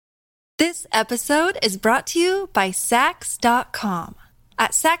This episode is brought to you by Sax.com.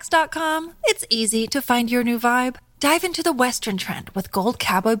 At Sax.com, it's easy to find your new vibe. Dive into the Western trend with gold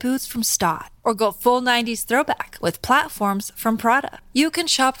cowboy boots from Stott, or go full 90s throwback with platforms from Prada. You can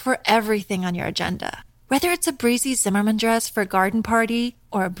shop for everything on your agenda, whether it's a breezy Zimmermann dress for a garden party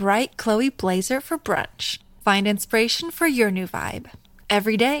or a bright Chloe blazer for brunch. Find inspiration for your new vibe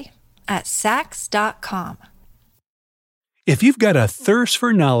every day at Sax.com. If you've got a thirst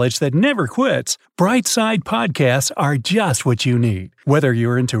for knowledge that never quits, Brightside Podcasts are just what you need. Whether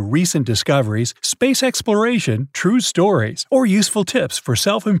you're into recent discoveries, space exploration, true stories, or useful tips for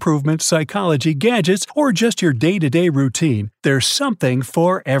self-improvement, psychology, gadgets, or just your day-to-day routine, there's something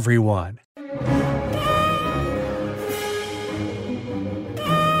for everyone.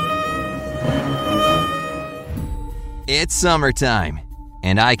 It's summertime,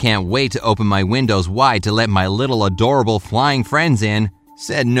 and I can't wait to open my windows wide to let my little adorable flying friends in.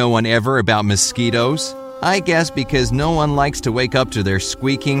 Said no one ever about mosquitoes. I guess because no one likes to wake up to their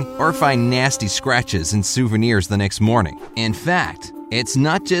squeaking or find nasty scratches and souvenirs the next morning. In fact, it's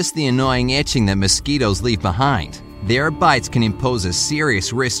not just the annoying itching that mosquitoes leave behind. Their bites can impose a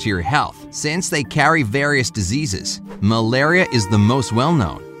serious risk to your health since they carry various diseases. Malaria is the most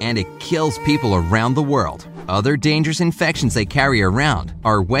well-known, and it kills people around the world. Other dangerous infections they carry around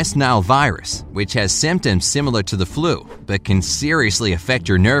are West Nile virus, which has symptoms similar to the flu, but can seriously affect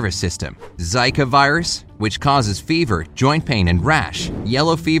your nervous system. Zika virus, which causes fever, joint pain, and rash.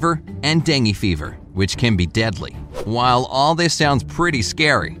 Yellow fever, and dengue fever, which can be deadly. While all this sounds pretty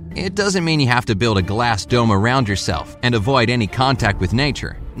scary, it doesn't mean you have to build a glass dome around yourself and avoid any contact with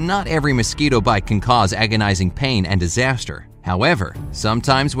nature. Not every mosquito bite can cause agonizing pain and disaster. However,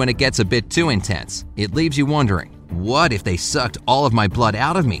 sometimes when it gets a bit too intense, it leaves you wondering, what if they sucked all of my blood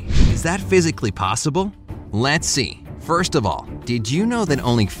out of me? Is that physically possible? Let's see. First of all, did you know that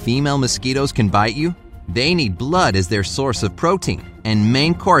only female mosquitoes can bite you? They need blood as their source of protein and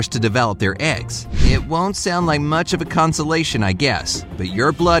main course to develop their eggs. It won't sound like much of a consolation, I guess, but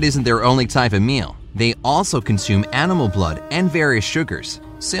your blood isn't their only type of meal. They also consume animal blood and various sugars.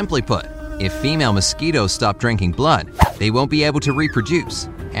 Simply put, if female mosquitoes stop drinking blood, they won't be able to reproduce.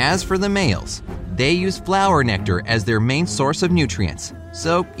 As for the males, they use flower nectar as their main source of nutrients,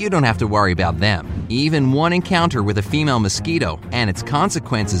 so you don't have to worry about them. Even one encounter with a female mosquito and its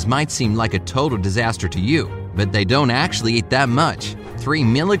consequences might seem like a total disaster to you, but they don't actually eat that much. 3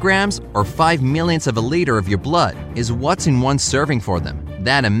 milligrams or 5 millionths of a liter of your blood is what's in one serving for them.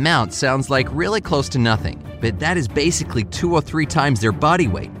 That amount sounds like really close to nothing, but that is basically 2 or 3 times their body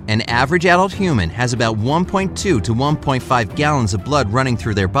weight. An average adult human has about 1.2 to 1.5 gallons of blood running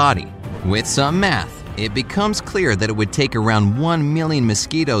through their body. With some math, it becomes clear that it would take around 1 million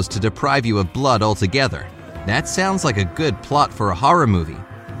mosquitoes to deprive you of blood altogether. That sounds like a good plot for a horror movie,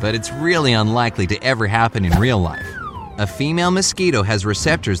 but it's really unlikely to ever happen in real life. A female mosquito has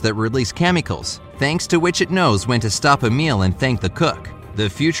receptors that release chemicals, thanks to which it knows when to stop a meal and thank the cook. The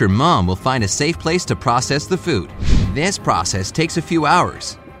future mom will find a safe place to process the food. This process takes a few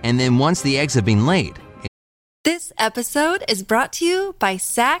hours, and then once the eggs have been laid... This episode is brought to you by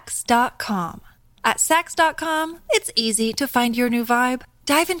Sax.com. At Sax.com, it's easy to find your new vibe.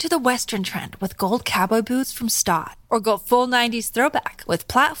 Dive into the Western trend with gold cowboy boots from Stott, or go full 90s throwback with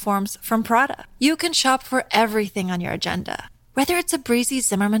platforms from Prada. You can shop for everything on your agenda, whether it's a breezy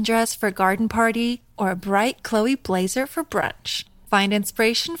Zimmermann dress for a garden party or a bright Chloe blazer for brunch. Find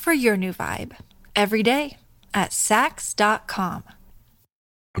inspiration for your new vibe every day at Sax.com.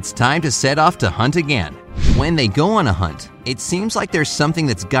 It's time to set off to hunt again. When they go on a hunt, it seems like there's something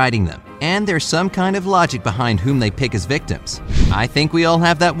that's guiding them, and there's some kind of logic behind whom they pick as victims. I think we all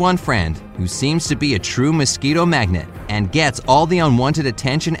have that one friend who seems to be a true mosquito magnet and gets all the unwanted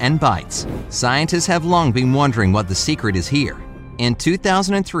attention and bites. Scientists have long been wondering what the secret is here. In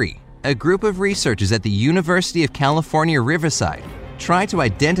 2003, a group of researchers at the University of California, Riverside tried to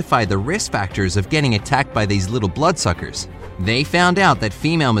identify the risk factors of getting attacked by these little bloodsuckers. They found out that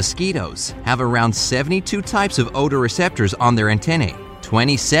female mosquitoes have around 72 types of odor receptors on their antennae.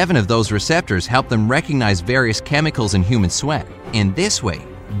 27 of those receptors help them recognize various chemicals in human sweat. In this way,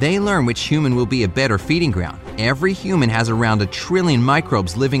 they learn which human will be a better feeding ground. Every human has around 1 trillion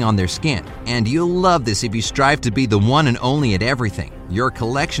microbes living on their skin, and you'll love this if you strive to be the one and only at everything. Your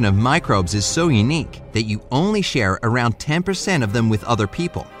collection of microbes is so unique that you only share around 10% of them with other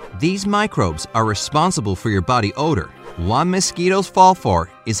people. These microbes are responsible for your body odor. What mosquitoes fall for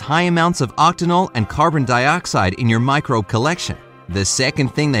is high amounts of octanol and carbon dioxide in your microbe collection. The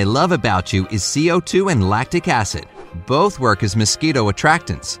second thing they love about you is CO2 and lactic acid. Both work as mosquito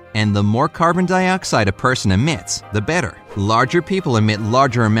attractants, and the more carbon dioxide a person emits, the better. Larger people emit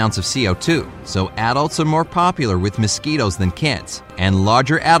larger amounts of CO2, so adults are more popular with mosquitoes than kids, and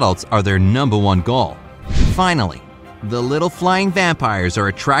larger adults are their number one goal. Finally, the little flying vampires are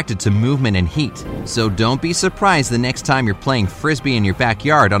attracted to movement and heat, so don't be surprised the next time you're playing frisbee in your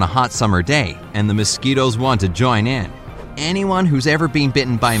backyard on a hot summer day and the mosquitoes want to join in. Anyone who's ever been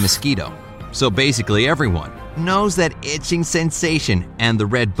bitten by a mosquito, so basically everyone, knows that itching sensation and the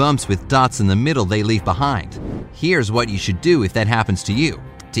red bumps with dots in the middle they leave behind. Here's what you should do if that happens to you.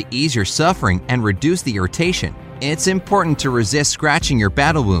 To ease your suffering and reduce the irritation, it's important to resist scratching your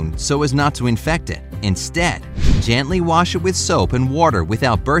battle wound so as not to infect it. Instead, gently wash it with soap and water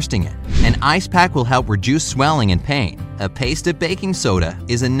without bursting it. An ice pack will help reduce swelling and pain. A paste of baking soda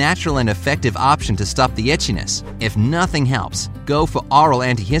is a natural and effective option to stop the itchiness. If nothing helps, go for oral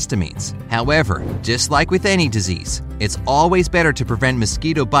antihistamines. However, just like with any disease, it's always better to prevent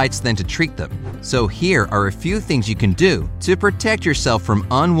mosquito bites than to treat them. So here are a few things you can do to protect yourself from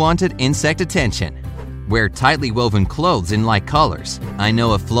unwanted insect attention. Wear tightly woven clothes in light colors. I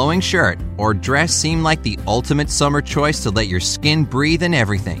know a flowing shirt or dress seem like the ultimate summer choice to let your skin breathe and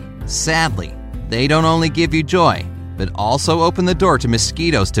everything. Sadly, they don't only give you joy, but also open the door to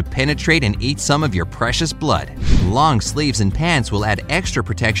mosquitoes to penetrate and eat some of your precious blood. Long sleeves and pants will add extra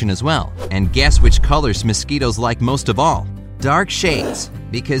protection as well. And guess which colors mosquitoes like most of all? Dark shades,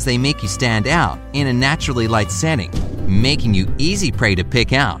 because they make you stand out in a naturally light setting, making you easy prey to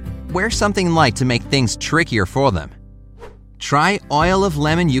pick out. Wear something light to make things trickier for them. Try oil of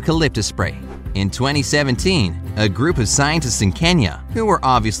lemon eucalyptus spray. In 2017, a group of scientists in Kenya, who were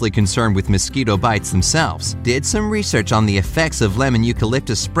obviously concerned with mosquito bites themselves, did some research on the effects of lemon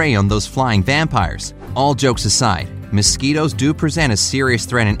eucalyptus spray on those flying vampires. All jokes aside, mosquitoes do present a serious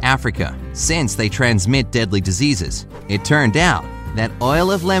threat in Africa, since they transmit deadly diseases. It turned out that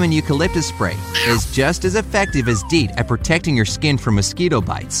oil of lemon eucalyptus spray is just as effective as DEET at protecting your skin from mosquito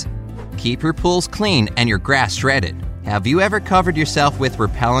bites. Keep your pools clean and your grass shredded. Have you ever covered yourself with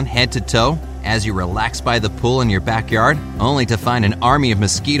repellent head to toe as you relax by the pool in your backyard, only to find an army of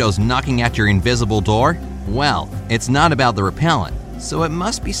mosquitoes knocking at your invisible door? Well, it's not about the repellent, so it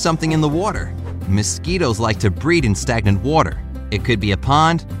must be something in the water. Mosquitoes like to breed in stagnant water. It could be a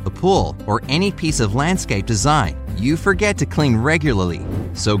pond, a pool, or any piece of landscape design you forget to clean regularly,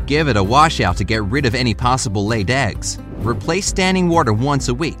 so give it a washout to get rid of any possible laid eggs. Replace standing water once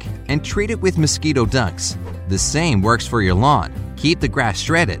a week and treat it with mosquito dunks. The same works for your lawn. Keep the grass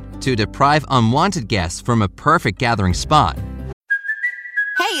shredded to deprive unwanted guests from a perfect gathering spot.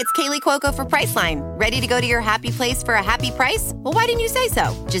 Hey, it's Kaylee Cuoco for Priceline. Ready to go to your happy place for a happy price? Well, why didn't you say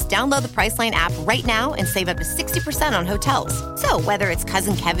so? Just download the Priceline app right now and save up to 60% on hotels. So whether it's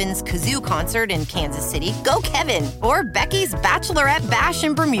Cousin Kevin's Kazoo Concert in Kansas City, go Kevin, or Becky's Bachelorette Bash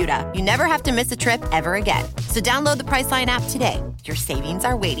in Bermuda, you never have to miss a trip ever again. So download the Priceline app today. Your savings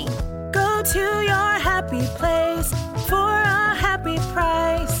are waiting. Go to your happy place for a happy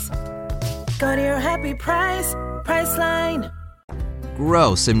price. Go to your happy price, Priceline.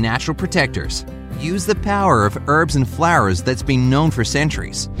 Grow some natural protectors. Use the power of herbs and flowers that's been known for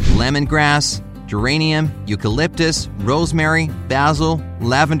centuries. Lemongrass, geranium, eucalyptus, rosemary, basil,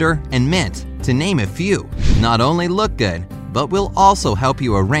 lavender, and mint, to name a few. Not only look good, but will also help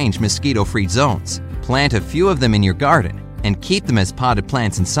you arrange mosquito-free zones. Plant a few of them in your garden and keep them as potted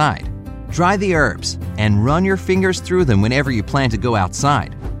plants inside. Dry the herbs and run your fingers through them whenever you plan to go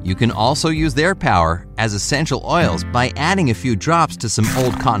outside. You can also use their power as essential oils by adding a few drops to some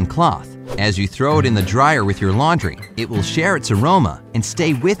old cotton cloth. As you throw it in the dryer with your laundry, it will share its aroma and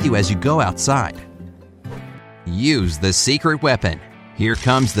stay with you as you go outside. Use the secret weapon. Here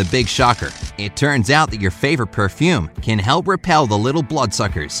comes the big shocker. It turns out that your favorite perfume can help repel the little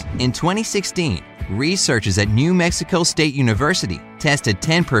bloodsuckers. In 2016, researchers at New Mexico State University tested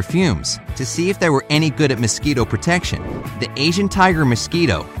 10 perfumes to see if they were any good at mosquito protection. The Asian tiger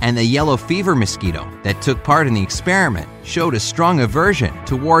mosquito and the yellow fever mosquito that took part in the experiment showed a strong aversion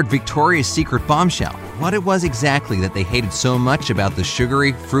toward Victoria's Secret Bombshell. What it was exactly that they hated so much about the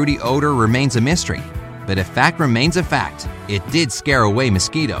sugary, fruity odor remains a mystery. But a fact remains a fact. It did scare away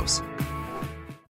mosquitoes.